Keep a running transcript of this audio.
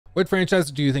What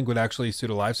franchise do you think would actually suit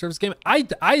a live service game?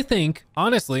 I think,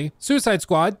 honestly, Suicide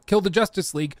Squad, Kill the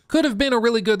Justice League could have been a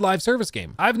really good live service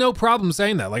game. I have no problem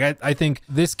saying that. Like, I think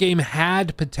this game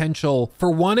had potential.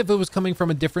 For one, if it was coming from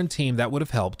a different team, that would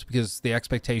have helped because the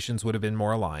expectations would have been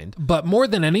more aligned. But more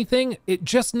than anything, it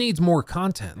just needs more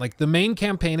content. Like, the main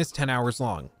campaign is 10 hours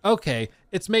long. Okay,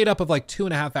 it's made up of like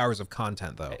 2.5 hours of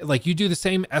content though. Like, you do the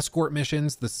same escort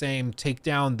missions, the same take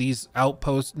down these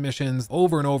outpost missions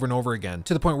over and over and over again,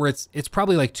 to the point where it's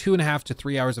probably like 2.5 to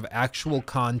 3 hours of actual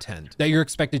content that you're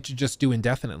expected to just do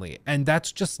indefinitely. And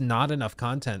that's just not enough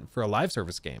content for a live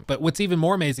service game. But what's even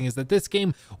more amazing is that this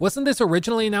game, wasn't this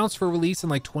originally announced for release in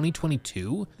like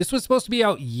 2022? This was supposed to be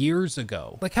out years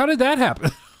ago. Like, how did that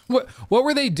happen? What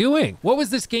were they doing? What was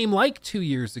this game like 2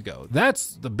 years ago?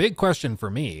 That's the big question for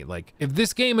me. Like, if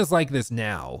this game is like this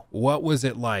now, what was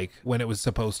it like when it was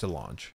supposed to launch?